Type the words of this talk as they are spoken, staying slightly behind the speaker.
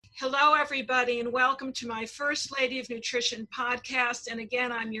Hello, everybody, and welcome to my First Lady of Nutrition podcast. And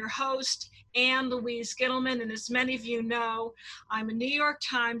again, I'm your host, Ann Louise Gittleman. And as many of you know, I'm a New York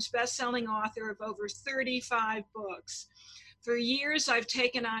Times bestselling author of over 35 books. For years, I've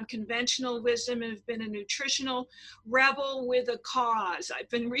taken on conventional wisdom and have been a nutritional rebel with a cause. I've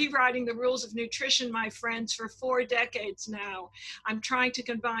been rewriting the rules of nutrition, my friends, for 4 decades now. I'm trying to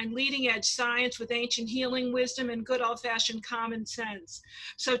combine leading-edge science with ancient healing wisdom and good old-fashioned common sense.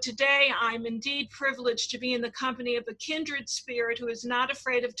 So today, I'm indeed privileged to be in the company of a kindred spirit who is not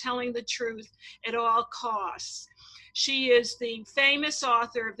afraid of telling the truth at all costs. She is the famous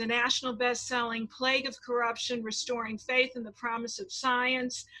author of the national best-selling Plague of Corruption, Restoring Faith in the Promise of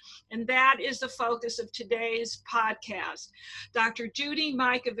Science, and that is the focus of today's podcast. Dr. Judy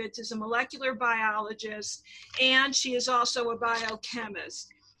Mikovits is a molecular biologist, and she is also a biochemist.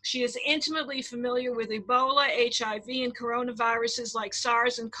 She is intimately familiar with Ebola, HIV, and coronaviruses like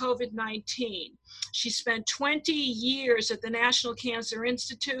SARS and COVID-19. She spent 20 years at the National Cancer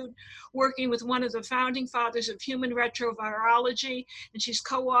Institute working with one of the founding fathers of human retrovirology, and she's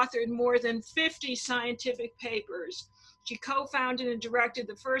co-authored more than 50 scientific papers. She co-founded and directed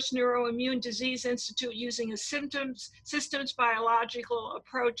the first Neuroimmune Disease Institute using a systems biological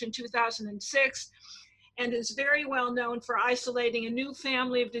approach in 2006. And is very well known for isolating a new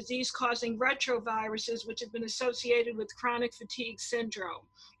family of disease-causing retroviruses which have been associated with chronic fatigue syndrome.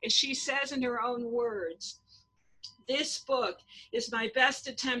 As she says in her own words, "This book is my best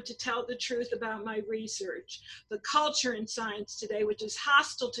attempt to tell the truth about my research, the culture in science today, which is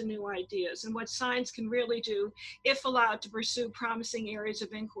hostile to new ideas, and what science can really do if allowed to pursue promising areas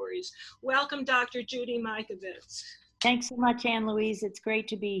of inquiries." Welcome, Dr. Judy Mikovits. Thanks so much, Ann Louise. It's great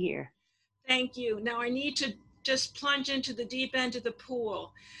to be here. Thank you. Now I need to just plunge into the deep end of the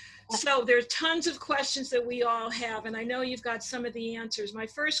pool. So there are tons of questions that we all have, and I know you've got some of the answers. My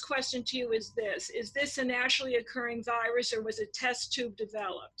first question to you is this a naturally occurring virus, or was a test tube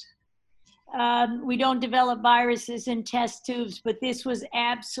developed? We don't develop viruses in test tubes, but this was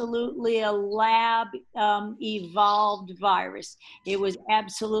absolutely a lab evolved virus. It was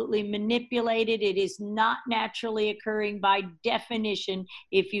absolutely manipulated. It is not naturally occurring by definition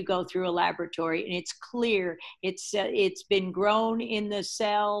if you go through a laboratory. And it's clear it's been grown in the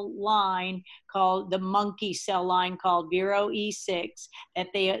cell line called the monkey cell line called Vero E6 that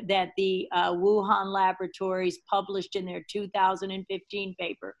the Wuhan laboratories published in their 2015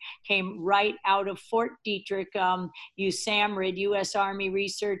 paper. Came right out of Fort Detrick, USAMRIID, U.S. Army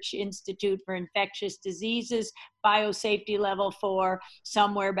Research Institute for Infectious Diseases, biosafety level 4,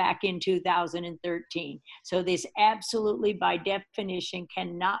 somewhere back in 2013. So this absolutely, by definition,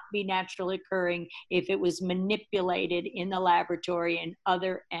 cannot be naturally occurring if it was manipulated in the laboratory and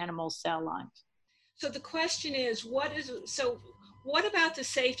other animal cell lines. So the question is, what about the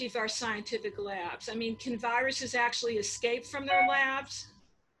safety of our scientific labs? I mean, can viruses actually escape from their labs?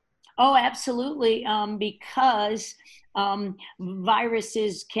 Oh, absolutely, because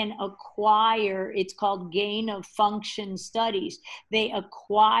viruses can acquire, it's called gain of function studies. They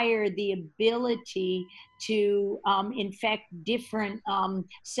acquire the ability to infect different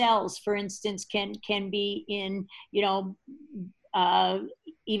cells. For instance, can be in,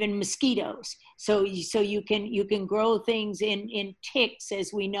 even mosquitoes. So you can grow things in ticks,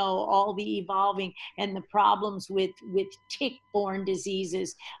 as we know, all the evolving and the problems with tick-borne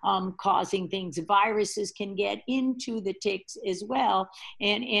diseases causing things. Viruses can get into the ticks as well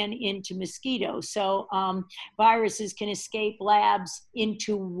and into mosquitoes. So viruses can escape labs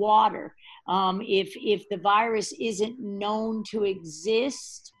into water. If the virus isn't known to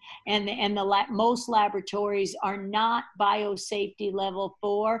exist, and most laboratories are not biosafety level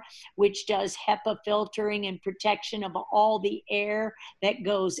 4, which does HEPA filtering and protection of all the air that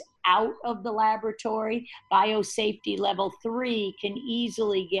goes out of the laboratory. Biosafety level 3 can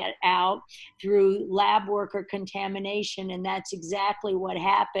easily get out through lab worker contamination, and that's exactly what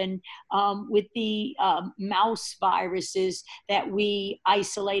happened with the mouse viruses that we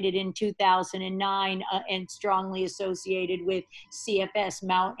isolated in 2009 and strongly associated with CFS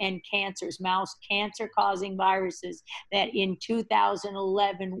and cancers, mouse cancer-causing viruses, that in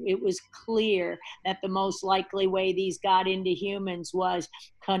 2011 it was clear that the most likely way these got into humans was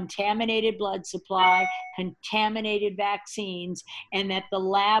contaminated blood supply, contaminated vaccines, and that the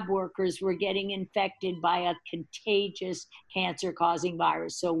lab workers were getting infected by a contagious cancer-causing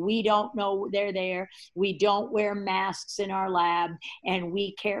virus. So we don't know they're there. We don't wear masks in our lab, and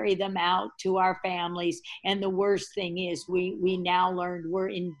we carry them out to our families. And the worst thing is we now learned we're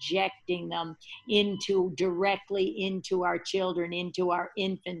injecting them directly into our children, into our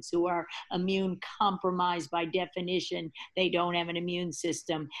infants who are immune compromised by definition. They don't have an immune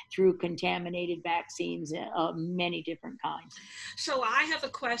system. through contaminated vaccines of many different kinds. So I have a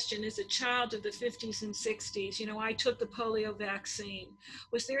question. As a child of the 50s and 60s, I took the polio vaccine.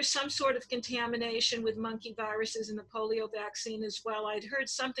 Was there some sort of contamination with monkey viruses in the polio vaccine as well? I'd heard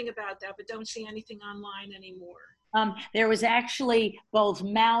something about that, but don't see anything online anymore. There was actually both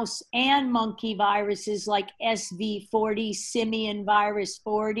mouse and monkey viruses like SV40, simian virus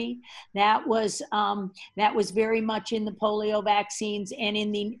 40. That was very much in the polio vaccines, and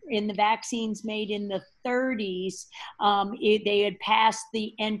in the vaccines made in the 30s, they had passed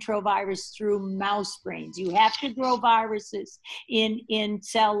the enterovirus through mouse brains. You have to grow viruses in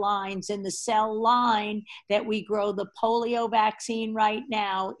cell lines, and the cell line that we grow the polio vaccine right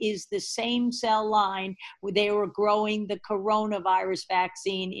now is the same cell line where they were growing the coronavirus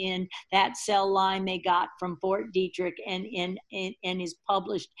vaccine in. That cell line they got from Fort Detrick and is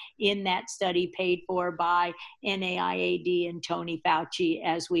published in that study paid for by NIAID and Tony Fauci,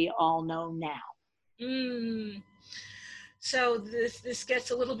 as we all know now. So this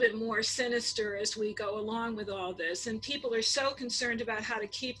gets a little bit more sinister as we go along with all this, and people are so concerned about how to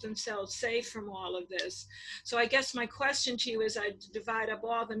keep themselves safe from all of this. So I guess my question to you is, I divide up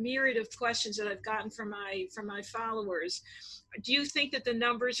all the myriad of questions that I've gotten from my followers. Do you think that the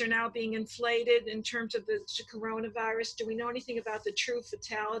numbers are now being inflated in terms of the coronavirus? Do we know anything about the true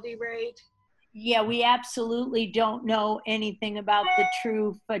fatality rate? Yeah, we absolutely don't know anything about the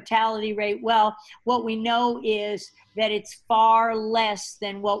true fatality rate. Well, what we know is that it's far less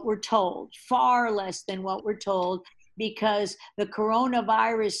than what we're told, far less than what we're told, because the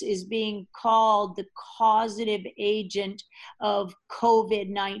coronavirus is being called the causative agent of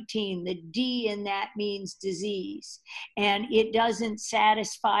COVID-19. The D in that means disease. And it doesn't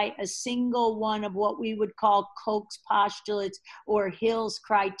satisfy a single one of what we would call Koch's postulates or Hill's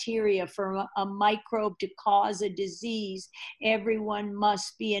criteria for a microbe to cause a disease. Everyone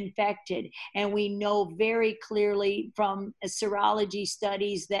must be infected. And we know very clearly from serology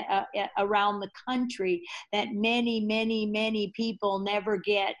studies that around the country that many people never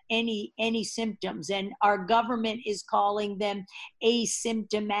get any symptoms, and our government is calling them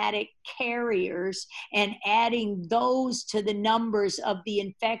asymptomatic carriers and adding those to the numbers of the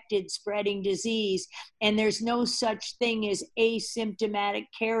infected spreading disease. And there's no such thing as asymptomatic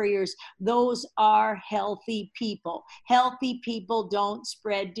carriers. Those are healthy people. Healthy people don't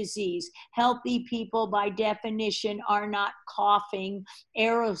spread disease. Healthy people by definition are not coughing,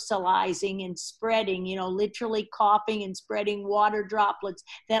 aerosolizing and spreading, literally coughing and spreading water droplets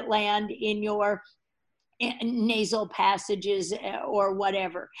that land in your nasal passages or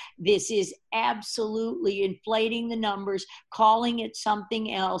whatever. This is absolutely inflating the numbers, calling it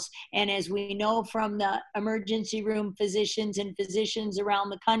something else. And as we know from the emergency room physicians and physicians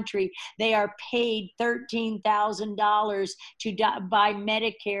around the country, they are paid $13,000 by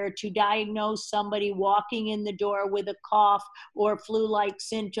Medicare to diagnose somebody walking in the door with a cough or flu-like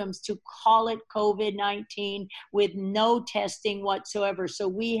symptoms, to call it COVID-19 with no testing whatsoever. So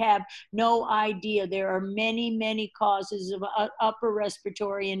we have no idea. There are many causes of upper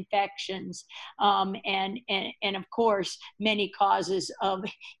respiratory infections, and of course many causes of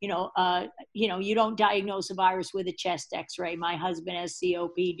you don't diagnose a virus with a chest X-ray. My husband has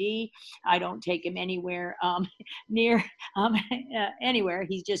COPD. I don't take him anywhere near anywhere.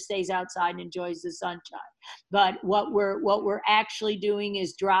 He just stays outside and enjoys the sunshine. But what we're actually doing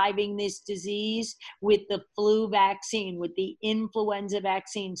is driving this disease with the flu vaccine, with the influenza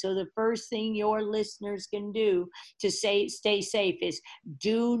vaccine. So the first thing your listeners can do to stay safe is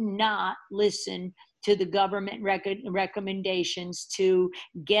do not listen to the government recommendations to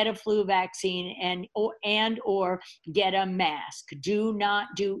get a flu vaccine and or get a mask. Do not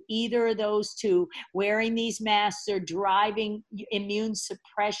do either of those two. Wearing these masks are driving immune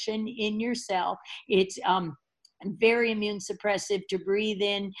suppression in yourself. It's very immune suppressive to breathe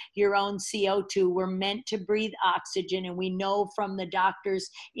in your own CO2. We're meant to breathe oxygen, and we know from the doctors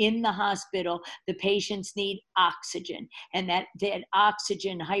in the hospital the patients need oxygen, and that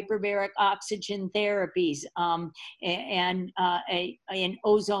oxygen, hyperbaric oxygen therapies, and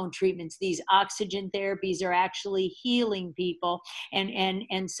ozone treatments. These oxygen therapies are actually healing people,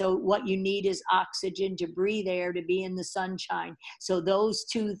 and so what you need is oxygen to breathe air, to be in the sunshine. So those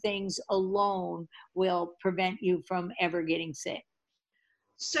two things alone will prevent you from ever getting sick.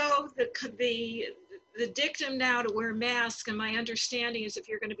 So the dictum now to wear masks, and my understanding is if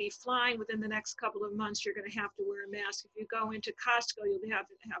you're going to be flying within the next couple of months, you're going to have to wear a mask. If you go into Costco, you'll be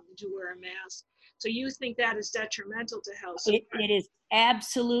having to wear a mask. So you think that is detrimental to health? It is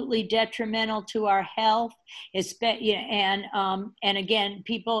absolutely detrimental to our health, and again,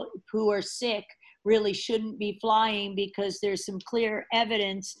 people who are sick really shouldn't be flying, because there's some clear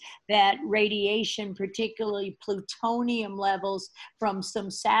evidence that radiation, particularly plutonium levels from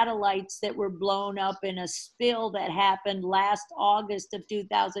some satellites that were blown up in a spill that happened last August of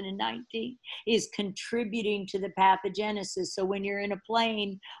 2019, is contributing to the pathogenesis. So when you're in a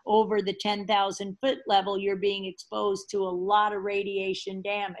plane over the 10,000 foot level, you're being exposed to a lot of radiation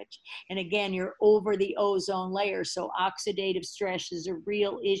damage. And again, you're over the ozone layer. So oxidative stress is a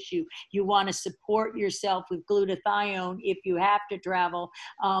real issue. You want to support yourself with glutathione if you have to travel.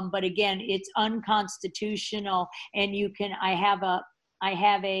 But again, it's unconstitutional. And you can, I have a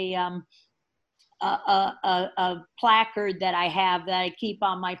placard that I keep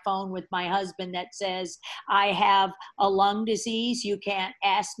on my phone with my husband that says, I have a lung disease. You can't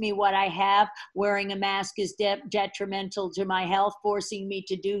ask me what I have. Wearing a mask is detrimental to my health. Forcing me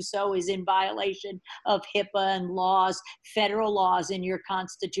to do so is in violation of HIPAA and laws, federal laws, and your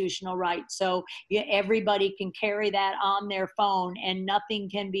constitutional rights. So everybody can carry that on their phone and nothing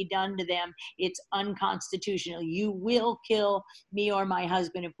can be done to them. It's unconstitutional. You will kill me or my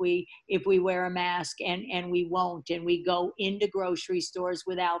husband if we wear a mask, and we won't, and we go into grocery stores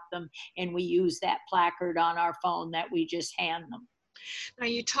without them, and we use that placard on our phone that we just hand them. Now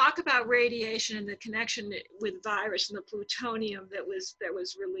you talk about radiation and the connection with virus and the plutonium that was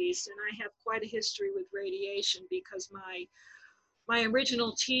released, and I have quite a history with radiation because my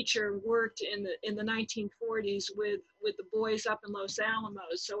original teacher worked in the 1940s with the boys up in Los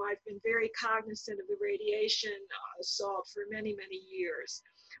Alamos, so I've been very cognizant of the radiation assault for many, many years.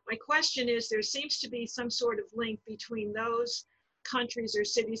 My question is, there seems to be some sort of link between those countries or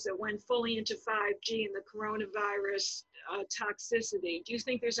cities that went fully into 5G and the coronavirus toxicity. Do you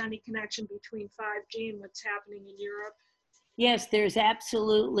think there's any connection between 5G and what's happening in Europe? Yes, there's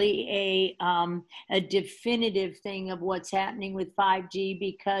absolutely a definitive thing of what's happening with 5G,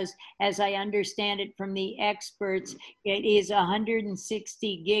 because as I understand it from the experts, it is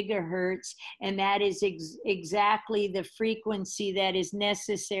 160 gigahertz, and that is exactly the frequency that is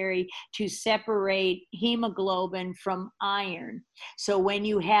necessary to separate hemoglobin from iron. So when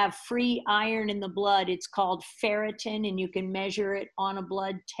you have free iron in the blood, it's called ferritin, and you can measure it on a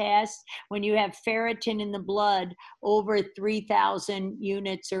blood test. When you have ferritin in the blood over 3,000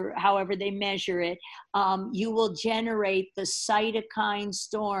 units, or however they measure it, you will generate the cytokine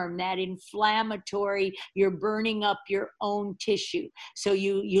storm, that inflammatory, you're burning up your own tissue. So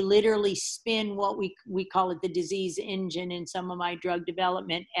you literally spin what we call it the disease engine in some of my drug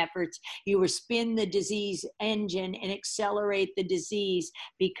development efforts. You will spin the disease engine and accelerate the disease,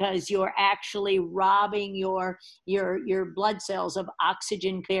 because you're actually robbing your blood cells of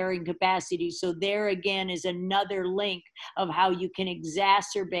oxygen carrying capacity. So there again is another link of how you can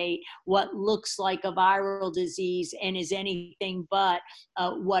exacerbate what looks like a viral disease and is anything but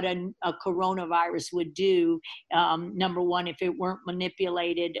what a coronavirus would do. Number one, if it weren't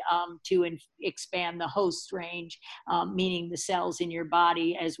manipulated to expand the host range, meaning the cells in your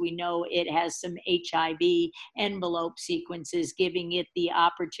body. As we know, it has some HIV envelope sequences, giving it the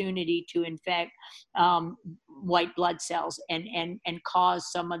opportunity to infect white blood cells and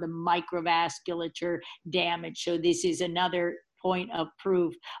cause some of the microvasculature damage. So this is another point of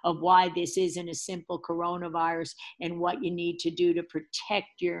proof of why this isn't a simple coronavirus, and what you need to do to protect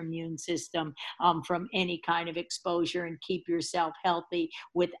your immune system from any kind of exposure and keep yourself healthy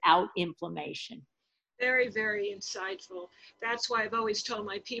without inflammation. Very, very insightful. That's why I've always told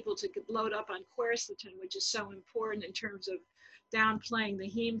my people to load up on quercetin, which is so important in terms of downplaying the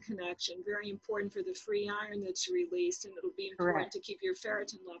heme connection. Very important for the free iron that's released, and it'll be important Correct. to keep your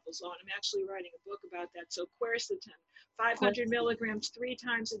ferritin levels on. I'm actually writing a book about that. So quercetin, 500 milligrams 3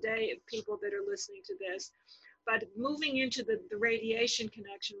 times a day of people that are listening to this. But moving into the radiation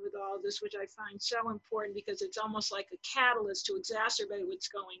connection with all of this, which I find so important because it's almost like a catalyst to exacerbate what's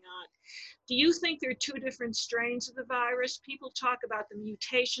going on. Do you think there are 2 different strains of the virus? People talk about the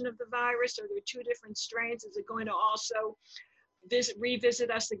mutation of the virus. Are there 2 different strains? Is it going to also revisit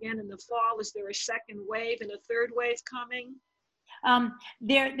us again in the fall? Is there a second wave and a third wave coming?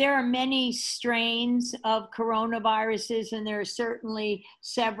 There are many strains of coronaviruses, and there are certainly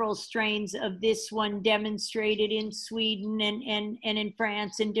several strains of this one demonstrated in Sweden and in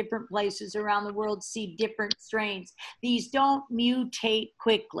France and different places around the world. See different strains. These don't mutate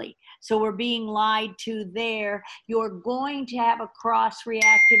quickly, so we're being lied to there. You're going to have a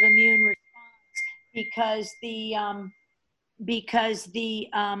cross-reactive immune response because the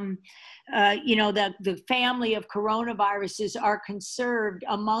the family of coronaviruses are conserved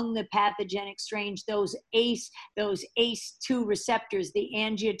among the pathogenic strains, those ACE2 receptors, the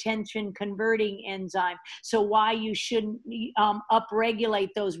angiotensin converting enzyme. So why you shouldn't upregulate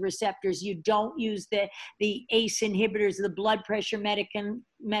those receptors. You don't use the ACE inhibitors, the blood pressure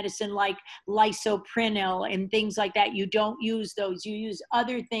medicine like lisoprenil and things like that. You don't use those. You use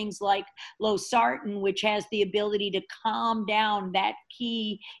other things like losartan, which has the ability to calm down that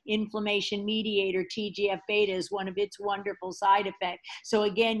key inflammation mediator. TGF beta is one of its wonderful side effects. So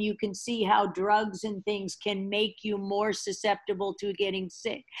again, you can see how drugs and things can make you more susceptible to getting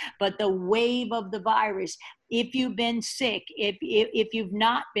sick. But the wave of the virus, if you've been sick, if you've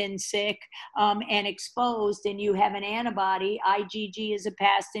not been sick and exposed and you have an antibody, IgG is a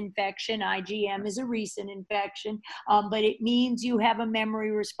past infection, IgM is a recent infection, but it means you have a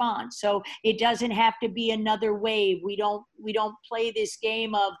memory response. So it doesn't have to be another wave. We don't play this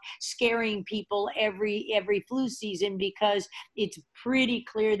game of scaring people every flu season, because it's pretty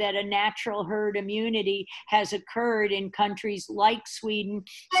clear that a natural herd immunity has occurred in countries like Sweden,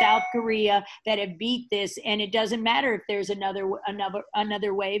 South Korea, that have beat this. And it doesn't matter if there's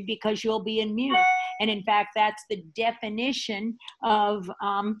another wave, because you'll be immune. And in fact, that's the definition of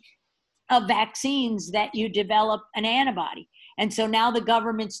vaccines, that you develop an antibody. And so now the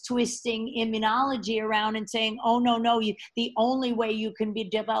government's twisting immunology around and saying, oh, no, the only way you can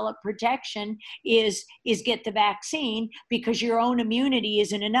develop protection is get the vaccine, because your own immunity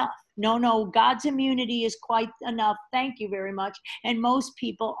isn't enough. No, God's immunity is quite enough. Thank you very much. And most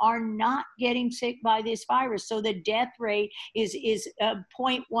people are not getting sick by this virus. So the death rate is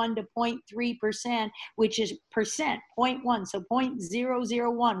 0.1 to 0.3%, which is percent, 0.1. So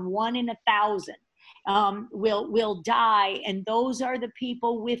 0.001, 1 in 1,000. Will die, and those are the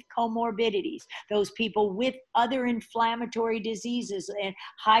people with comorbidities, those people with other inflammatory diseases and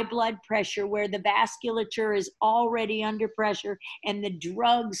high blood pressure, where the vasculature is already under pressure and the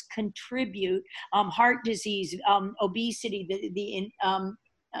drugs contribute, heart disease, obesity,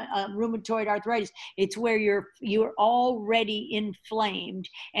 rheumatoid arthritis. It's where you're already inflamed,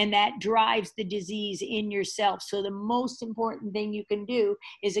 and that drives the disease in yourself. So the most important thing you can do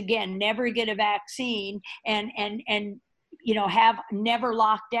is, again, never get a vaccine, and have never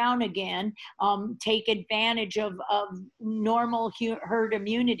lock down again. Take advantage of normal herd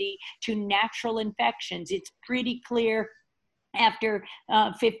immunity to natural infections. It's pretty clear after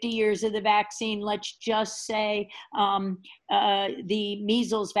 50 years of the vaccine, let's just say the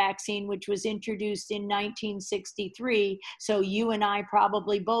measles vaccine, which was introduced in 1963. So you and I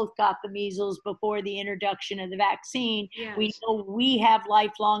probably both got the measles before the introduction of the vaccine. Yes. We know we have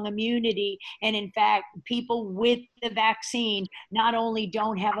lifelong immunity. And in fact, people with the vaccine not only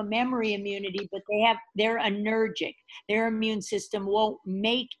don't have a memory immunity, but they're anergic. Their immune system won't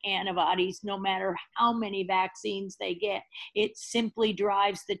make antibodies no matter how many vaccines they get. It simply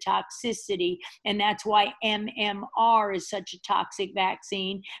drives the toxicity. And that's why MMR is such a toxic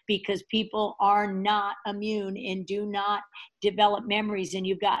vaccine, because people are not immune and do not develop memories. And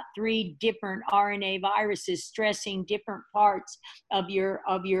you've got 3 different RNA viruses stressing different parts of your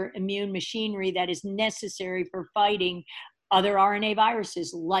immune machinery that is necessary for fighting other RNA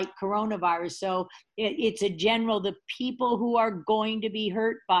viruses like coronavirus. So it's a general, the people who are going to be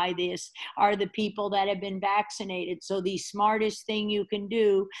hurt by this are the people that have been vaccinated. So the smartest thing you can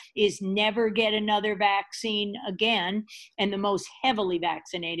do is never get another vaccine again, and the most heavily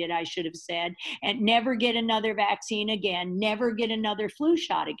vaccinated, I should have said, and never get another vaccine again, never get another flu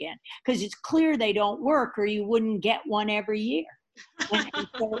shot again, because it's clear they don't work, or you wouldn't get one every year.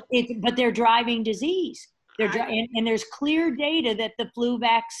 But they're driving disease. And there's clear data that the flu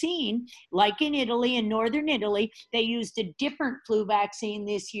vaccine, like in Italy, in northern Italy, they used a different flu vaccine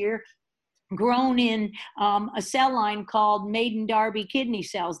this year, grown in a cell line called Maiden Darby kidney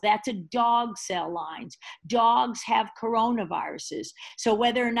cells. That's a dog cell lines. Dogs have coronaviruses. So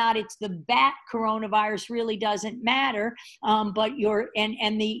whether or not it's the bat coronavirus really doesn't matter, but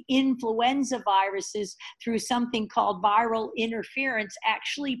the influenza viruses, through something called viral interference,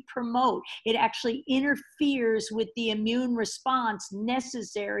 actually interferes with the immune response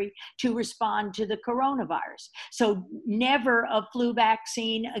necessary to respond to the coronavirus. So never a flu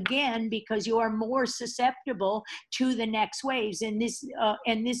vaccine again, because because you are more susceptible to the next waves. And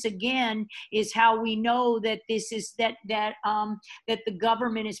this again is how we know that this is that the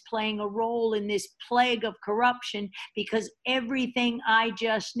government is playing a role in this plague of corruption, because everything I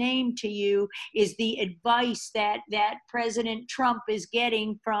just named to you is the advice that President Trump is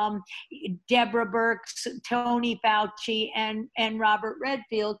getting from Deborah Birx, Tony Fauci, and Robert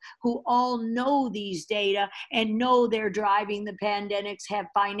Redfield, who all know these data and know they're driving the pandemics, have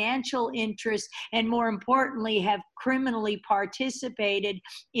financial interests, and more importantly, have criminally participated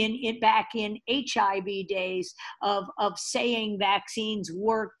in it back in HIV days of saying vaccines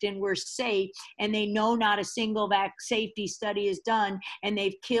worked and were safe, and they know not a single safety study is done, and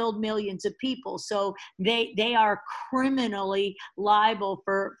they've killed millions of people. So they are criminally liable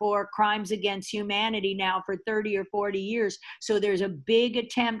for crimes against humanity now for 30 or 40 years. So there's a big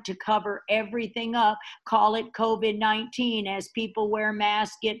attempt to cover everything up, call it COVID-19, as people wear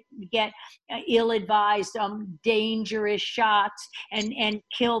masks, get ill-advised, dangerous shots, and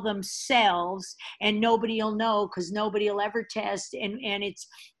kill themselves, and nobody will know because nobody will ever test, and it's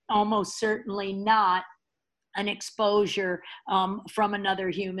almost certainly not an exposure from another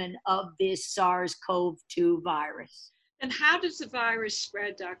human of this SARS-CoV-2 virus. And how does the virus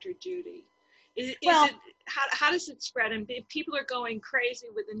spread, Dr. Judy? How does it spread? And people are going crazy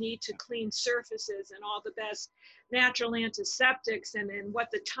with the need to clean surfaces and all the best natural antiseptics, and what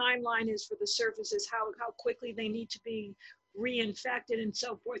the timeline is for the surfaces, how quickly they need to be reinfected and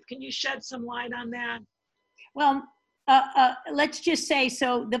so forth. Can you shed some light on that? Well, let's just say,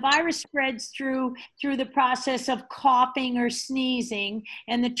 so the virus spreads through the process of coughing or sneezing,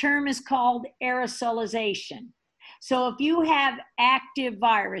 and the term is called aerosolization. So if you have active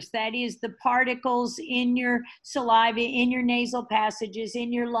virus, that is the particles in your saliva, in your nasal passages,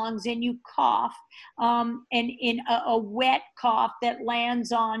 in your lungs, and you cough, and in a wet cough that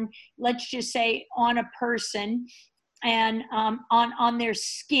lands on, let's just say, on a person and on their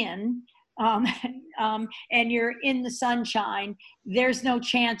skin, and you're in the sunshine, there's no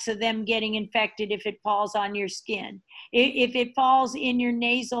chance of them getting infected if it falls on your skin. If it falls in your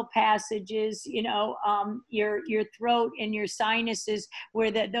nasal passages, your throat and your sinuses,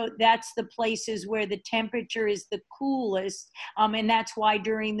 where that's the places where the temperature is the coolest, and that's why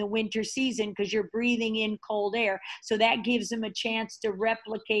during the winter season, because you're breathing in cold air, so that gives them a chance to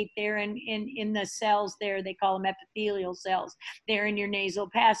replicate there in the cells there. They call them epithelial cells there in your nasal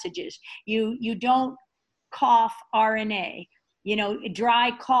passages. You don't cough RNA. Dry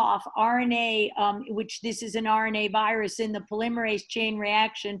cough, RNA, which this is an RNA virus, in the polymerase chain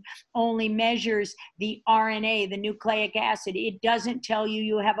reaction only measures the RNA, the nucleic acid. It doesn't tell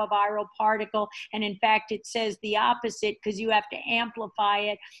you have a viral particle. And in fact, it says the opposite, because you have to amplify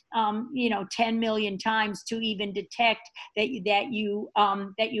it, 10 million times to even detect that you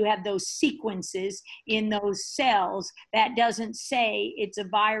have those sequences in those cells. That doesn't say it's a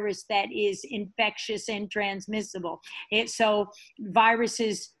virus that is infectious and transmissible. So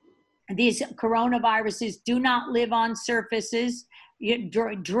viruses, these coronaviruses, do not live on surfaces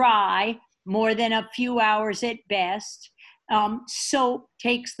dry more than a few hours at best. Soap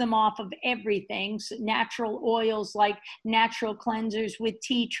takes them off of everything. So natural oils like natural cleansers with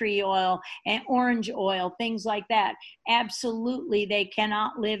tea tree oil and orange oil, things like that. Absolutely, they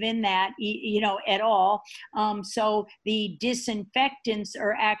cannot live in that, at all. So the disinfectants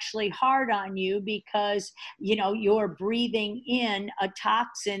are actually hard on you because, you're breathing in a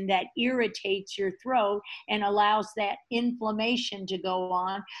toxin that irritates your throat and allows that inflammation to go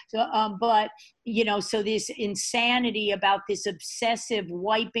on. So, so this insanity about this obsessive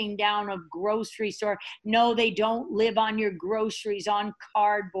wiping down of grocery store. No, they don't live on your groceries on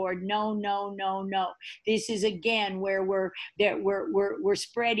cardboard. No. This is again where we're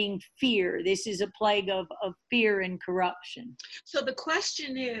spreading fear. This is a plague of fear and corruption. So the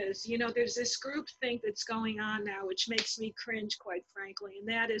question is, there's this group think that's going on now, which makes me cringe, quite frankly, and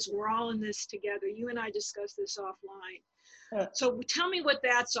that is we're all in this together. You and I discussed this offline. So tell me what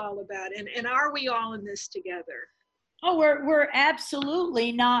that's all about, and are we all in this together? Oh, we're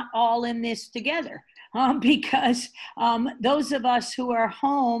absolutely not all in this together, because those of us who are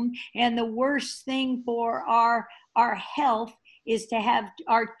home, and the worst thing for our health is to have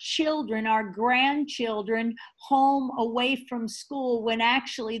our children, our grandchildren, home away from school when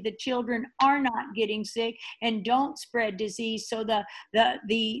actually the children are not getting sick and don't spread disease. So the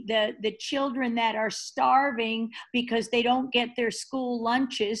children that are starving because they don't get their school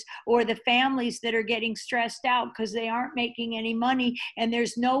lunches, or the families that are getting stressed out because they aren't making any money and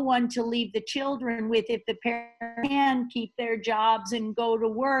there's no one to leave the children with. If the parents can keep their jobs and go to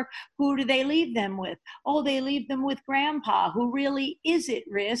work, who do they leave them with? Oh, they leave them with grandpa, who really is at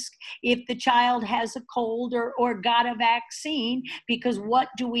risk if the child has a cold or got a vaccine, because what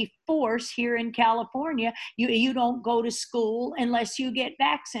do we force here in California? You don't go to school unless you get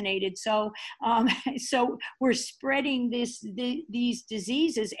vaccinated. So so we're spreading these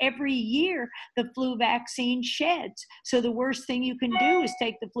diseases every year. The flu vaccine sheds. So the worst thing you can do is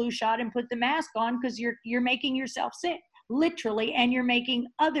take the flu shot and put the mask on, because you're making yourself sick, literally, and you're making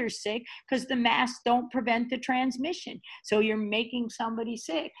others sick, because the masks don't prevent the transmission. So you're making somebody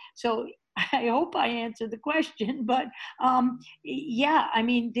sick. So I hope I answered the question, but yeah, I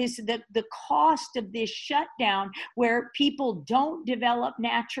mean, the cost of this shutdown, where people don't develop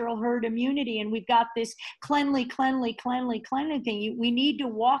natural herd immunity, and we've got this cleanly thing. We need to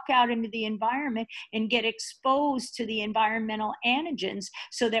walk out into the environment and get exposed to the environmental antigens,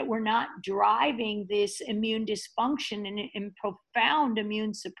 so that we're not driving this immune dysfunction and profound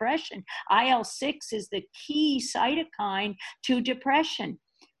immune suppression. IL-6 is the key cytokine to depression.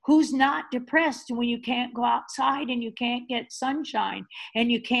 Who's not depressed when you can't go outside and you can't get sunshine,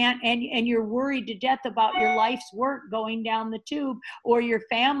 and you can't, and you're worried to death about your life's work going down the tube, or your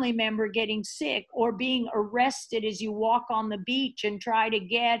family member getting sick, or being arrested as you walk on the beach and try to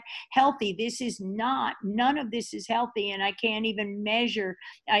get healthy? None of this is healthy, and I can't even measure.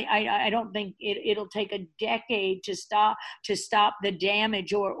 I don't think it'll take a decade to stop the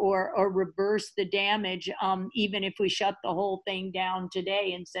damage, or reverse the damage, even if we shut the whole thing down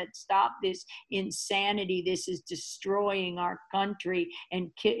today and said, stop this insanity. This is destroying our country,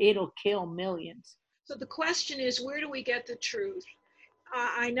 and it'll kill millions. So the question is, where do we get the truth?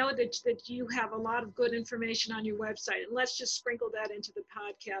 I know that you have a lot of good information on your website, and let's just sprinkle that into the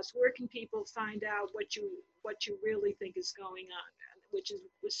podcast. Where can people find out what you really think is going on, which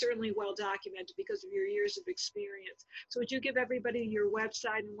was certainly well documented because of your years of experience? So would you give everybody your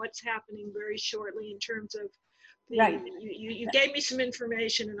website and what's happening very shortly in terms of Right. You gave me some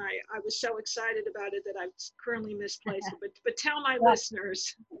information, and I was so excited about it that I've currently misplaced it. But tell my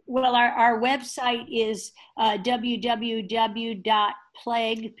listeners. Well, our website is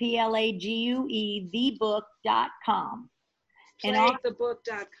www.plague.com.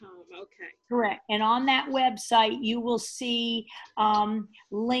 Plaguethebook.com. Okay. Correct. And on that website, you will see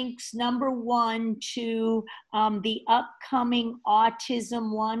links, number one, to the upcoming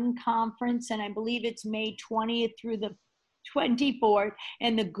Autism One conference. And I believe it's May 20th through the 24th.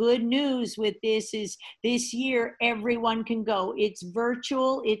 And the good news with this is this year, everyone can go. It's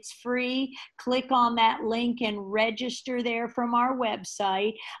virtual, it's free. Click on that link and register there from our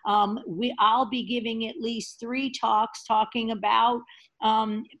website. I'll be giving at least 3 talks talking about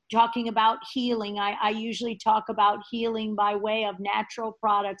healing. I usually talk about healing by way of natural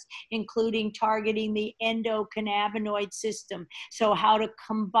products, including targeting the endocannabinoid system. So how to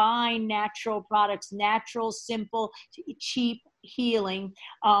combine natural products, natural, simple, cheap healing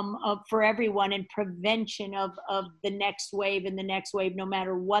for everyone, and prevention of the next wave and the next wave, no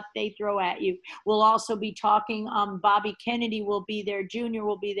matter what they throw at you. We'll also be talking, Bobby Kennedy will be there, Junior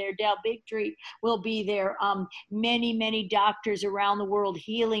will be there, Del Bigtree will be there, many doctors around the world,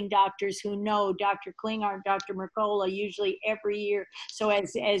 healing doctors who know, Dr. Klinghardt, Dr. Mercola, usually every year. So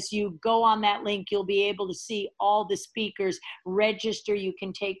as you go on that link, you'll be able to see all the speakers. Register. You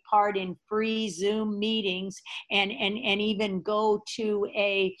can take part in free Zoom meetings, and even go to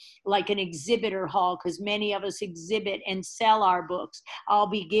an exhibitor hall, because many of us exhibit and sell our books. I'll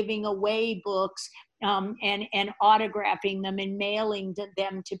be giving away books and autographing them and mailing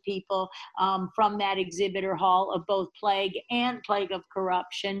them to people from that exhibitor hall of both Plague and Plague of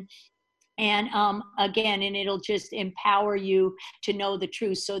Corruption. And again, and it'll just empower you to know the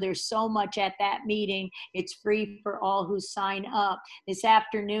truth. So there's so much at that meeting. It's free for all who sign up. This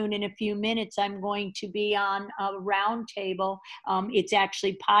afternoon, in a few minutes, I'm going to be on a roundtable. It's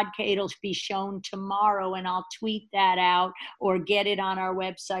actually it'll be shown tomorrow, and I'll tweet that out or get it on our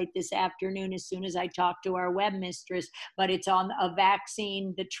website this afternoon as soon as I talk to our webmistress. But it's on a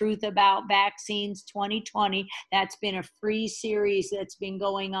vaccine, The Truth About Vaccines 2020. That's been a free series that's been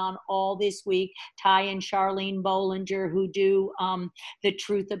going on all this week. Ty and Charlene Bollinger, who do The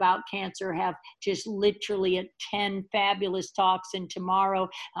Truth About Cancer, have just literally 10 fabulous talks. And tomorrow,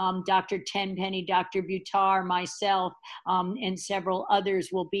 Dr. Tenpenny, Dr. Buttar, myself, and several others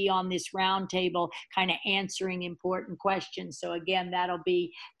will be on this roundtable kind of answering important questions. So again, that'll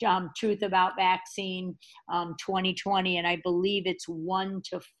be Truth About Vaccine 2020. And I believe it's 1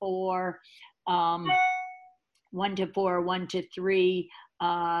 to 4, 1 to 3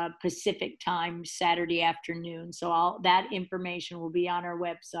 Pacific time, Saturday afternoon. So all that information will be on our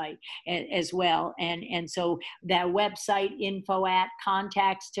website as well. And so that website info at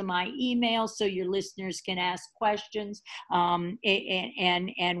contacts to my email, so your listeners can ask questions.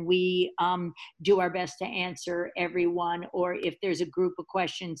 And we do our best to answer everyone, or if there's a group of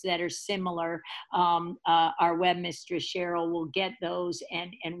questions that are similar, our webmistress Cheryl will get those,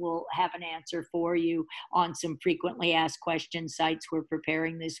 and we'll have an answer for you on some frequently asked question sites we're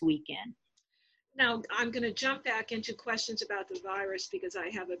preparing this weekend. Now, I'm going to jump back into questions about the virus because I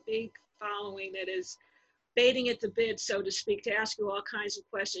have a big following that is baiting at the bid, so to speak, to ask you all kinds of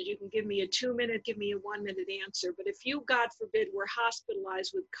questions. You can give me a 2-minute, give me a 1-minute answer. But if you, God forbid, were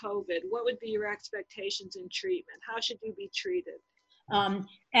hospitalized with COVID, what would be your expectations in treatment? How should you be treated?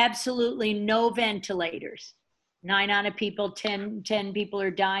 Absolutely no ventilators. 9 out of people, 10 people are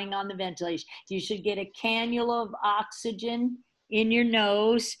dying on the ventilation. You should get a cannula of oxygen in your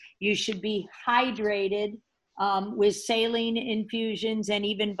nose. You should be hydrated with saline infusions and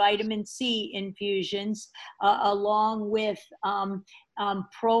even vitamin C infusions, along with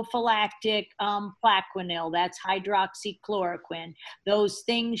prophylactic Plaquenil, that's hydroxychloroquine. Those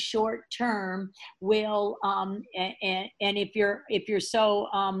things short term will, and if you're so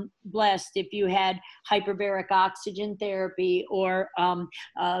blessed, if you had hyperbaric oxygen therapy or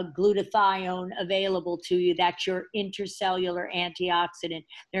glutathione available to you, that's your intercellular antioxidant.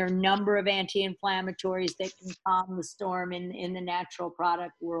 There are a number of anti-inflammatories that can calm the storm in the natural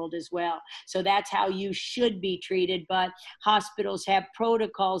product world as well. So that's how you should be treated. But hospitals have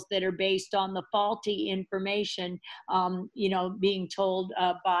protocols that are based on the faulty information, being told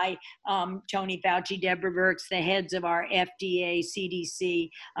by Tony Fauci, Deborah Birx, the heads of our FDA, CDC,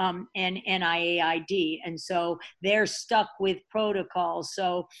 and NIAID. And so they're stuck with protocols.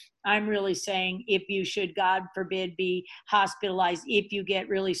 So I'm really saying, if you should, God forbid, be hospitalized, if you get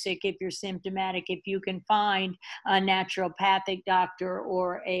really sick, if you're symptomatic, if you can find a naturopathic doctor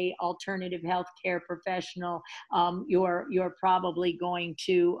or a alternative healthcare professional, you're probably going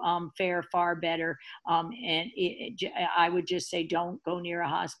to fare far better. I would just say, don't go near a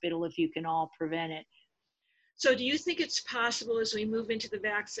hospital if you can all prevent it. So do you think it's possible, as we move into the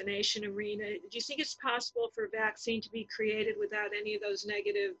vaccination arena, do you think it's possible for a vaccine to be created without any of those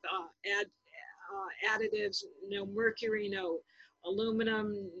negative additives, no mercury, no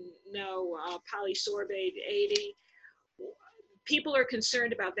aluminum, no polysorbate 80? People are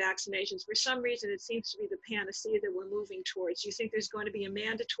concerned about vaccinations. For some reason, it seems to be the panacea that we're moving towards. Do you think there's going to be a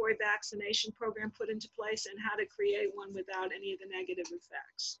mandatory vaccination program put into place, and how to create one without any of the negative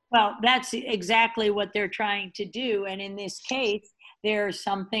effects? Well, that's exactly what they're trying to do. And in this case, there's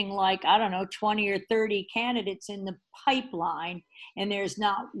something like, 20 or 30 candidates in the pipeline, and there's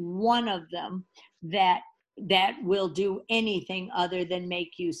not one of them that will do anything other than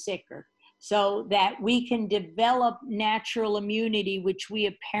make you sicker. So that we can develop natural immunity, which we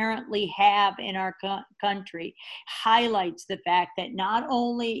apparently have in our country, highlights the fact that not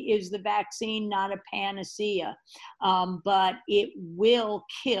only is the vaccine not a panacea, but it will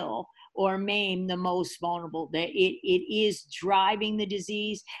kill or maim the most vulnerable. It is driving the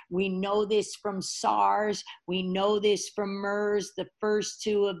disease. We know this from SARS. We know this from MERS, the first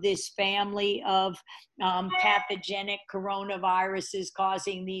two of this family of pathogenic coronaviruses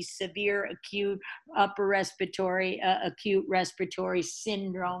causing these severe acute acute respiratory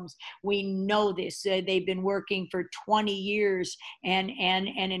syndromes. We know this. They've been working for 20 years, and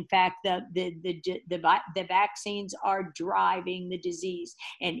in fact, the vaccines are driving the disease.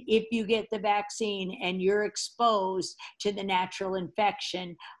 And if you get the vaccine and you're exposed to the natural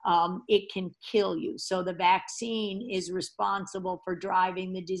infection, it can kill you. So the vaccine is responsible for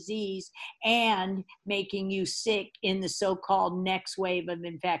driving the disease and making you sick in the so-called next wave of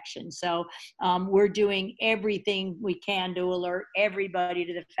infection. So we're doing everything we can to alert everybody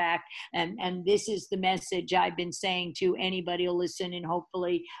to the fact, and this is the message I've been saying to anybody who'll listen, and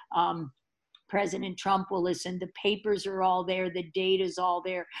hopefully President Trump will listen. The papers are all there. The data is all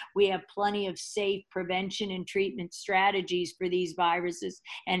there. We have plenty of safe prevention and treatment strategies for these viruses,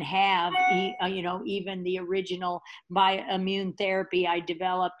 and have, even the original immune therapy I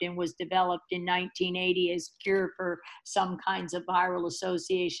developed and was developed in 1980 as cure for some kinds of viral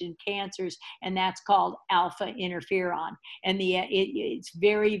association cancers, and that's called alpha interferon. And it's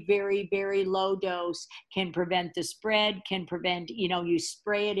very, very, very low dose, can prevent the spread, can prevent, you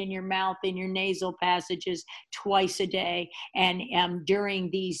spray it in your mouth, in your nasal passages twice a day, and during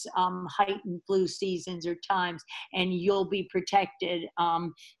these heightened flu seasons or times, and you'll be protected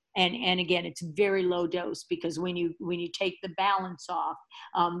And again, it's very low dose, because when you take the balance off,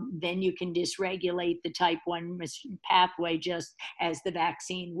 then you can dysregulate the type 1 pathway just as the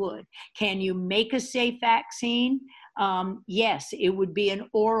vaccine would. Can you make a safe vaccine? Yes, it would be an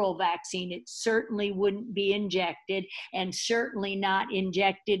oral vaccine. It certainly wouldn't be injected, and certainly not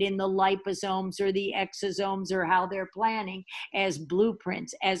injected in the liposomes or the exosomes, or how they're planning, as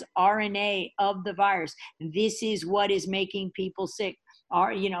blueprints, as RNA of the virus. This is what is making people sick.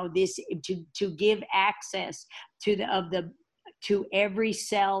 Are, this, to give access to to every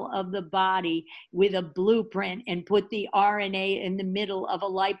cell of the body with a blueprint, and put the RNA in the middle of a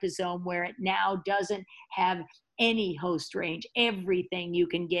liposome where it now doesn't have any host range, everything you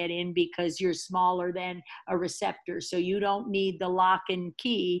can get in, because you're smaller than a receptor. So you don't need the lock and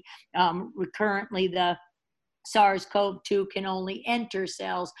key. Currently, the SARS-CoV-2 can only enter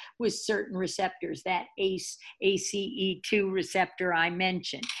cells with certain receptors, that ACE2 receptor I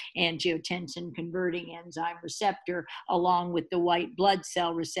mentioned, angiotensin converting enzyme receptor, along with the white blood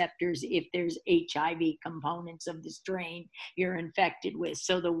cell receptors if there's HIV components of the strain you're infected with.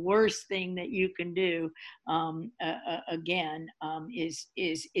 So the worst thing that you can do,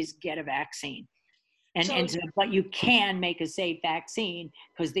 is get a vaccine. But you can make a safe vaccine,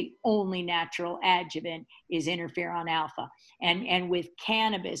 because the only natural adjuvant is interferon alpha. And with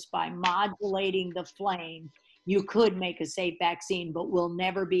cannabis, by modulating the flame, you could make a safe vaccine, but we'll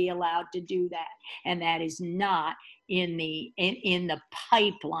never be allowed to do that. And that is not in the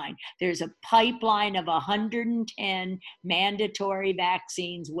pipeline. There's a pipeline of 110 mandatory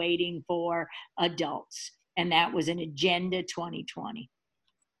vaccines waiting for adults. And that was an Agenda 2020.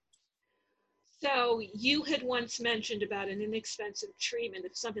 So you had once mentioned about an inexpensive treatment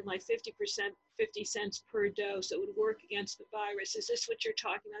of something like 50 cents per dose that would work against the virus. Is this what you're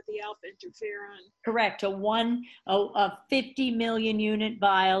talking about, the alpha interferon? Correct. A 50 million unit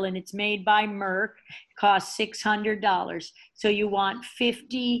vial, and it's made by Merck, costs $600. So you want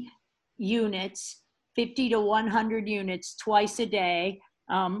 50 units, 50 to 100 units twice a day,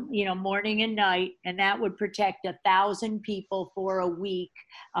 morning and night, and that would protect 1,000 people for a week,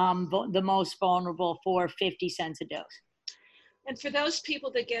 the most vulnerable, for 50 cents a dose. And for those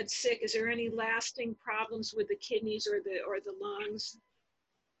people that get sick, is there any lasting problems with the kidneys or the lungs?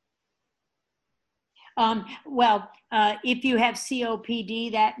 If you have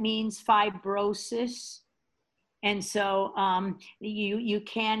COPD, that means fibrosis. And so you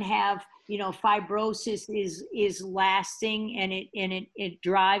can have, fibrosis is lasting, and it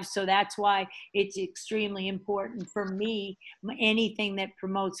drives. So that's why it's extremely important for me. Anything that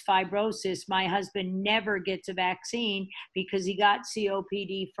promotes fibrosis, my husband never gets a vaccine because he got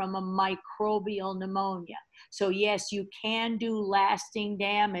COPD from a microbial pneumonia. So yes, you can do lasting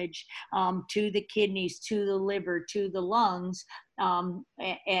damage to the kidneys, to the liver, to the lungs,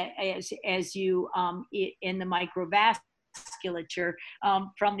 as you in the microvasculature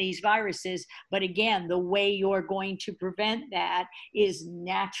from these viruses. But again, the way you're going to prevent that is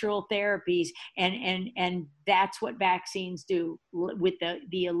natural therapies, and that's what vaccines do. With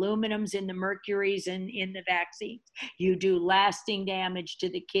the aluminums and the mercuries in the vaccines, you do lasting damage to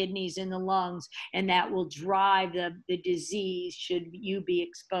the kidneys and the lungs, and that will drive the disease should you be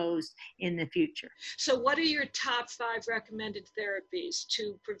exposed in the future. So what are your top 5 recommended therapies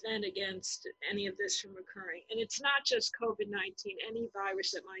to prevent against any of this from occurring? And it's not just COVID-19, any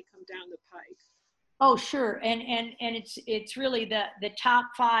virus that might come down the pike. Oh, sure. And it's really the top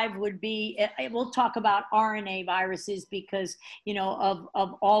 5 would be, we'll talk about RNA viruses because, of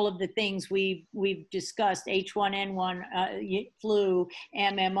all of the things we've discussed, H1N1, flu,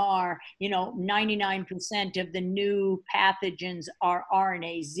 MMR, 99% of the new pathogens are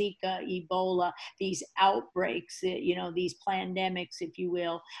RNA, Zika, Ebola, these outbreaks, these pandemics, if you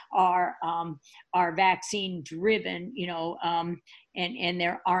will, are vaccine driven, and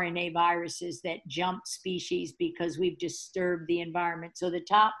they're RNA viruses that jump species because we've disturbed the environment. So the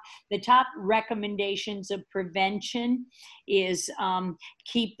top recommendations of prevention is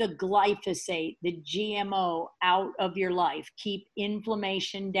keep the glyphosate, the GMO, out of your life. Keep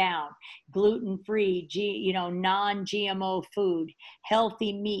inflammation down. Gluten-free, non-GMO food,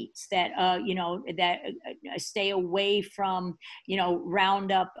 healthy meats that stay away from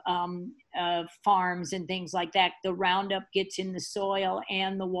Roundup farms and things like that. The Roundup gets in the soil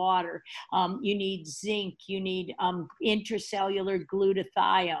and the water. You need zinc. You need intracellular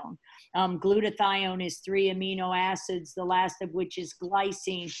glutathione. Glutathione is 3 amino acids, the last of which is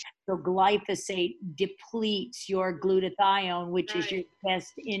glycine. So glyphosate depletes your glutathione, which is your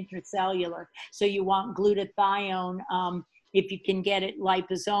best intracellular. So you want glutathione if you can get it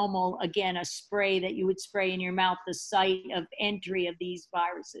liposomal, again, a spray that you would spray in your mouth, the site of entry of these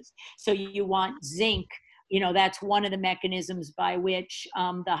viruses. So you want zinc. That's one of the mechanisms by which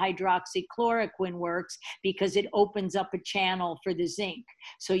the hydroxychloroquine works, because it opens up a channel for the zinc.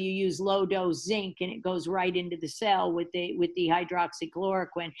 So you use low dose zinc and it goes right into the cell with the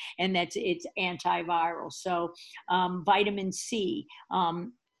hydroxychloroquine, and it's antiviral. So vitamin C,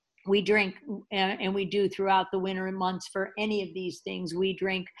 we drink, and we do throughout the winter months for any of these things. We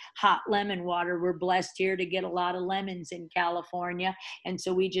drink hot lemon water. We're blessed here to get a lot of lemons in California, and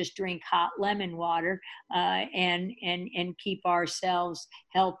so we just drink hot lemon water and keep ourselves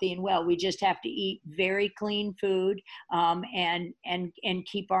healthy and well. We just have to eat very clean food and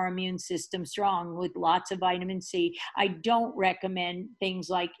keep our immune system strong with lots of vitamin C. I don't recommend things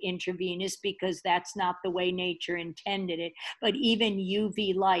like intravenous, because that's not the way nature intended it. But even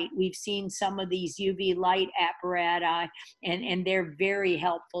UV light, we've seen some of these UV light apparatus, and they're very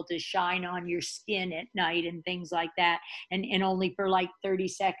helpful to shine on your skin at night and things like that, and only for like 30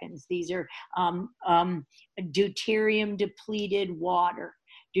 seconds. These are deuterium depleted water.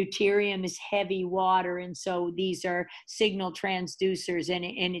 Deuterium is heavy water, and so these are signal transducers, and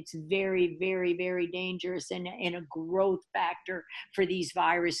it's very, very, very dangerous, and a growth factor for these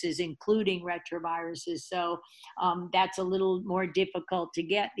viruses, including retroviruses. So that's a little more difficult to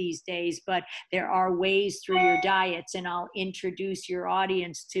get these days, but there are ways through your diets, and I'll introduce your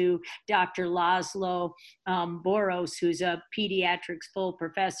audience to Dr. Laszlo Boros, who's a pediatrics full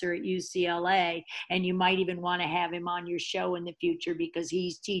professor at UCLA, and you might even want to have him on your show in the future, because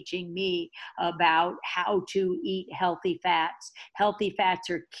he's teaching me about how to eat healthy fats. Healthy fats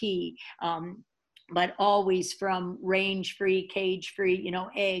are key. But always from range-free, cage-free,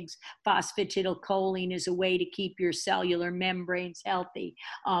 eggs. Phosphatidylcholine is a way to keep your cellular membranes healthy.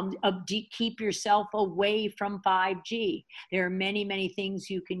 Keep yourself away from 5G. There are many, many things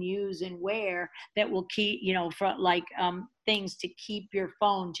you can use and wear that will keep, things to keep your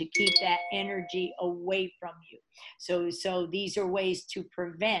phone, to keep that energy away from you. So these are ways to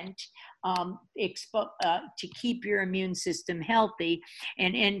prevent, to keep your immune system healthy.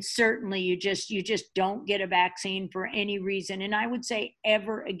 And certainly you just don't get a vaccine for any reason. And I would say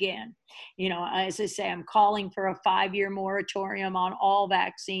ever again. As I say, I'm calling for a 5-year moratorium on all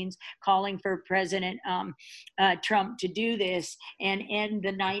vaccines, calling for President Trump to do this and end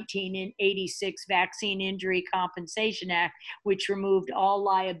the 1986 Vaccine Injury Compensation Act, which removed all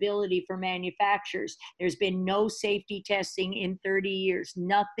liability for manufacturers. There's been no safety testing in 30 years.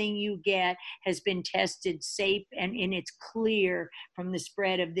 Nothing you get has been tested safe, and it's clear from the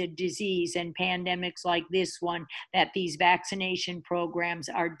spread of the disease and pandemics like this one that these vaccination programs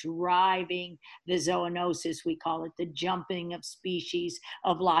are driving the zoonosis, we call it, the jumping of species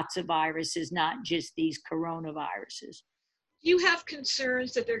of lots of viruses, not just these coronaviruses. Do you have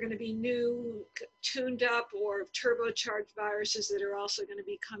concerns that there are going to be new tuned up or turbocharged viruses that are also going to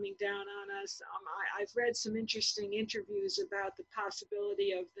be coming down on us? I've read some interesting interviews about the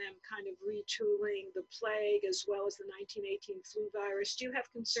possibility of them kind of retooling the plague as well as the 1918 flu virus. Do you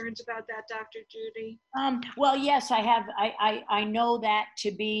have concerns about that, Dr. Judy? Well, yes, I have. I know that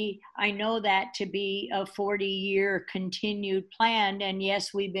to be a 40-year continued plan, and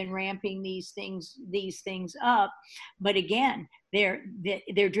yes, we've been ramping these things up. But again,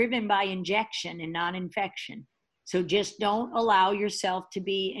 they're driven by injection and not infection. So just don't allow yourself to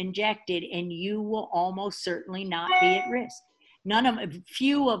be injected, and you will almost certainly not be at risk.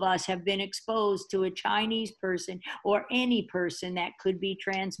 Few of us have been exposed to a Chinese person or any person that could be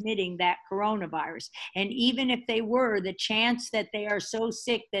transmitting that coronavirus. And even if they were, the chance that they are so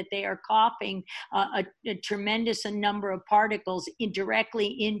sick that they are coughing a tremendous number of particles directly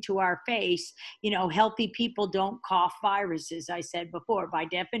into our face, healthy people don't cough viruses. I said before, by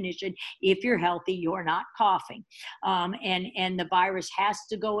definition, if you're healthy, you're not coughing. And the virus has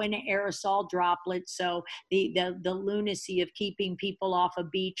to go in aerosol droplets. So the lunacy of keeping people off a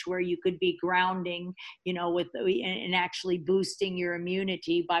beach where you could be grounding, and actually boosting your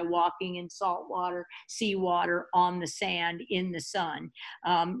immunity by walking in salt water, seawater, on the sand, in the sun.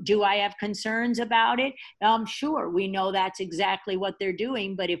 Do I have concerns about it? Sure, we know that's exactly what they're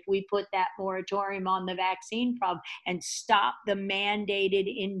doing, but if we put that moratorium on the vaccine problem and stop the mandated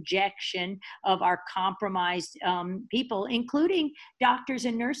injection of our compromised people, including doctors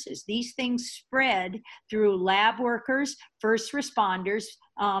and nurses, these things spread through lab workers, first responders,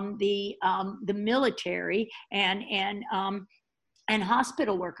 the military, and and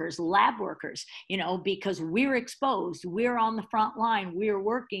hospital workers, lab workers, because we're exposed, we're on the front line, we're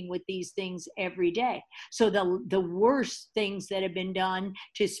working with these things every day. So the worst things that have been done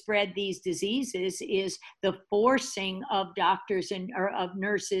to spread these diseases is the forcing of doctors or of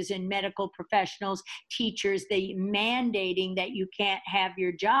nurses and medical professionals, teachers, the mandating that you can't have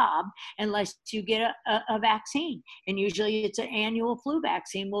your job unless you get a vaccine. And usually it's an annual flu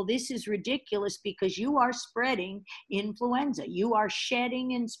vaccine. Well, this is ridiculous because you are spreading influenza. You are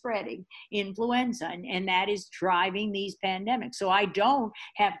shedding and spreading influenza, and that is driving these pandemics. So I don't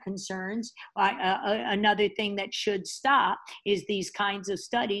have concerns. Another thing that should stop is these kinds of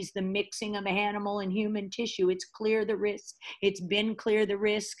studies, the mixing of animal and human tissue. It's clear the risk. It's been clear the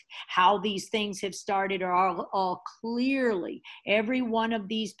risk. How these things have started are all clearly, every one of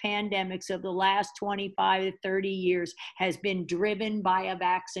these pandemics of the last 25 to 30 years has been driven by a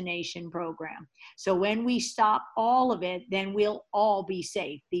vaccination program. So when we stop all of it, then we'll all be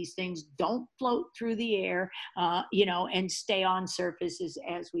safe. These things don't float through the air, and stay on surfaces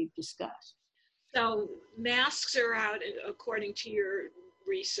as we've discussed. So masks are out according to your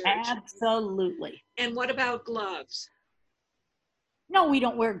research. Absolutely. And what about gloves? No, we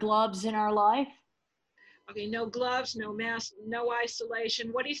don't wear gloves in our life. Okay, no gloves, no mask, no isolation.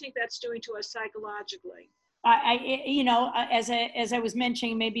 What do you think that's doing to us psychologically? As I was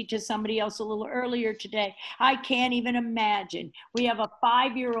mentioning maybe to somebody else a little earlier today, I can't even imagine. We have a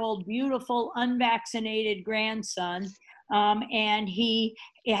 5-year-old, beautiful, unvaccinated grandson, and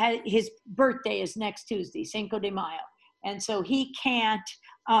his birthday is next Tuesday, Cinco de Mayo. And so he can't,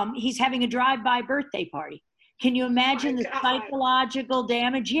 he's having a drive-by birthday party. Can you imagine the psychological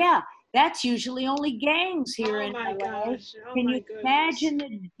damage? Yeah. That's usually only gangs here in LA. Gosh. Can you imagine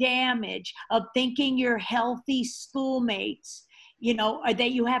the damage of thinking you're healthy schoolmates,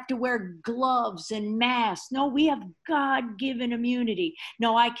 that you have to wear gloves and masks? No, we have God-given immunity.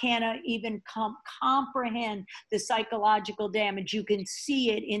 No, I can't even comprehend the psychological damage. You can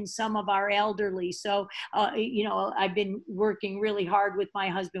see it in some of our elderly. So, I've been working really hard with my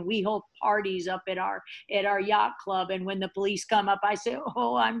husband. We hold parties up at our yacht club, and when the police come up, I say,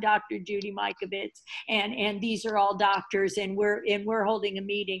 "Oh, I'm Dr. Judy Mikovits, and these are all doctors, and we're holding a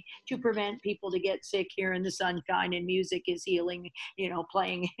meeting to prevent people to get sick here in the sunshine, and music is healing,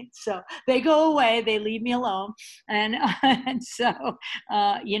 playing." So they go away, they leave me alone, and so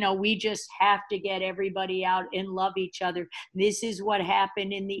we just have to get everybody out and love each other. This is what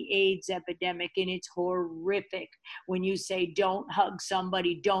happened in the AIDS epidemic, and it's horrific when you say don't hug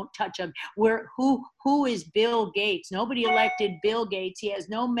somebody, don't touch them. Who is Bill Gates? Nobody elected Bill Gates. He has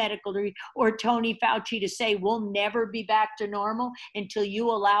no medical degree, or Tony Fauci to say we'll never be back to normal until you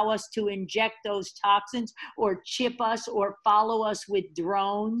allow us to inject those toxins or chip us or follow us with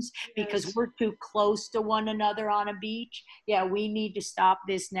drones because we're too close to one another on a beach. Yeah, we need to stop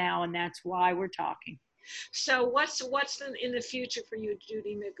this now, and that's why we're talking. So what's in the future for you,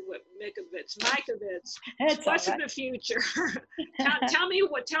 Judy Mikovits? What's in the future? tell me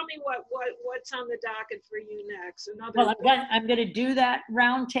what's on the docket for you next. I'm going to do that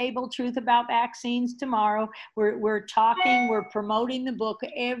roundtable Truth About Vaccines tomorrow. We're talking. We're promoting the book.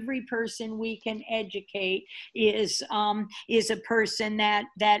 Every person we can educate is a person that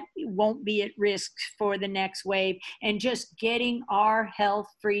won't be at risk for the next wave, and just getting our health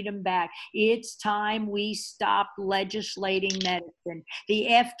freedom back. It's time we stop legislating medicine. The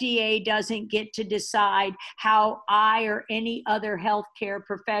FDA doesn't get to decide how I or any other healthcare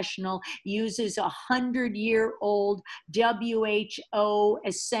professional uses 100-year-old WHO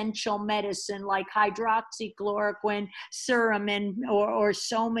essential medicine like hydroxychloroquine, Suramin, or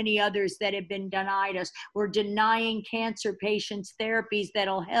so many others that have been denied us. We're denying cancer patients therapies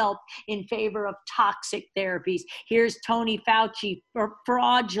that'll help in favor of toxic therapies. Here's Tony Fauci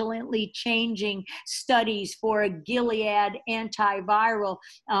fraudulently changing studies for a Gilead antiviral,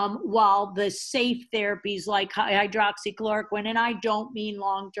 while the safe therapies like hydroxychloroquine, and I don't mean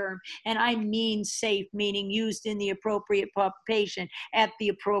long-term, and I mean safe, meaning used in the appropriate patient at the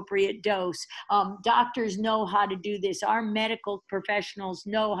appropriate dose. Doctors know how to do this. Our medical professionals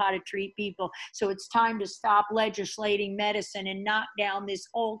know how to treat people. So it's time to stop legislating medicine and knock down this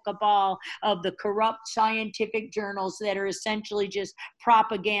whole cabal of the corrupt scientific journals that are essentially just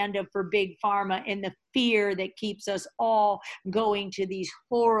propaganda for big pharma, and the fear that keeps us all going to these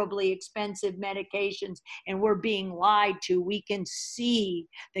horribly expensive medications, and we're being lied to. We can see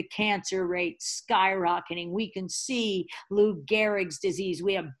the cancer rate skyrocketing. We can see Lou Gehrig's disease.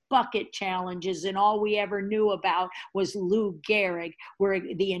 We have bucket challenges, and all we ever knew about was Lou Gehrig, where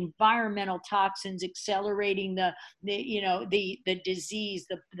the environmental toxins accelerating the disease,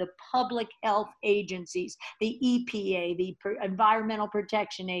 the public health agencies, the EPA, the Environmental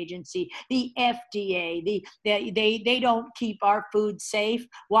Protection Agency, the FDA, they don't keep our food safe.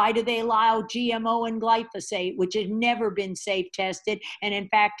 Why do they allow GMO and glyphosate, which has never been safe tested, and in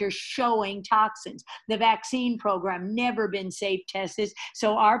fact are showing toxins? The vaccine program never been safe tested.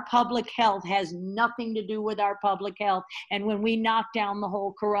 So our public health has nothing to do with our public health. And when we knock down the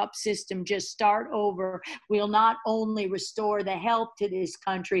whole corrupt system, just start over, we'll not only restore the health to this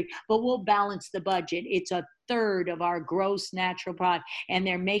country, but we'll balance the budget. It's a third of our gross natural product, and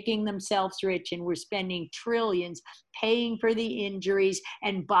they're making themselves rich, and we're spending trillions paying for the injuries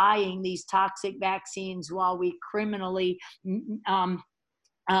and buying these toxic vaccines while we criminally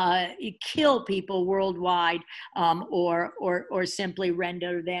kill people worldwide, or simply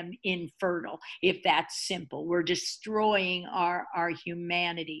render them infertile. If that's simple, we're destroying our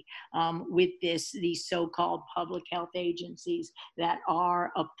humanity with these so-called public health agencies that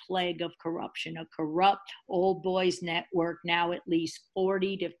are a plague of corruption, a corrupt old boys network. Now at least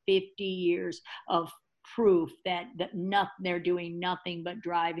 40 to 50 years of proof that they're doing nothing but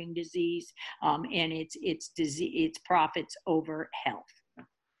driving disease, and it's profits over health.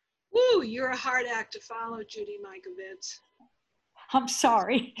 Woo, you're a hard act to follow, Judy Mikovits. I'm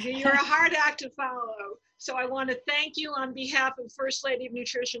sorry. You're a hard act to follow. So I want to thank you on behalf of First Lady of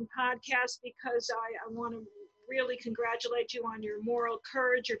Nutrition podcast, because I want to really congratulate you on your moral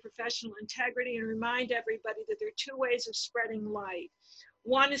courage, your professional integrity, and remind everybody that there are two ways of spreading light.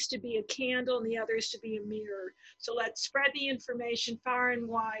 One is to be a candle, and the other is to be a mirror. So let's spread the information far and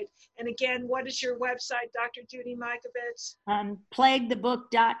wide. And again, what is your website, Dr. Judy Mikovits?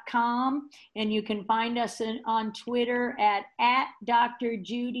 Plaguethebook.com, and you can find us on Twitter at Dr.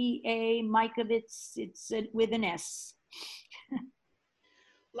 Judy A. Mikovits. It's with an S.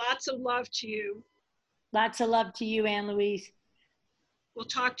 Lots of love to you. Lots of love to you, Anne Louise. We'll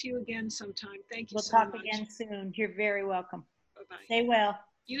talk to you again sometime. Thank you so much. We'll talk again soon. You're very welcome. Bye-bye. Stay well.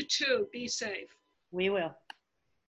 You too. Be safe. We will.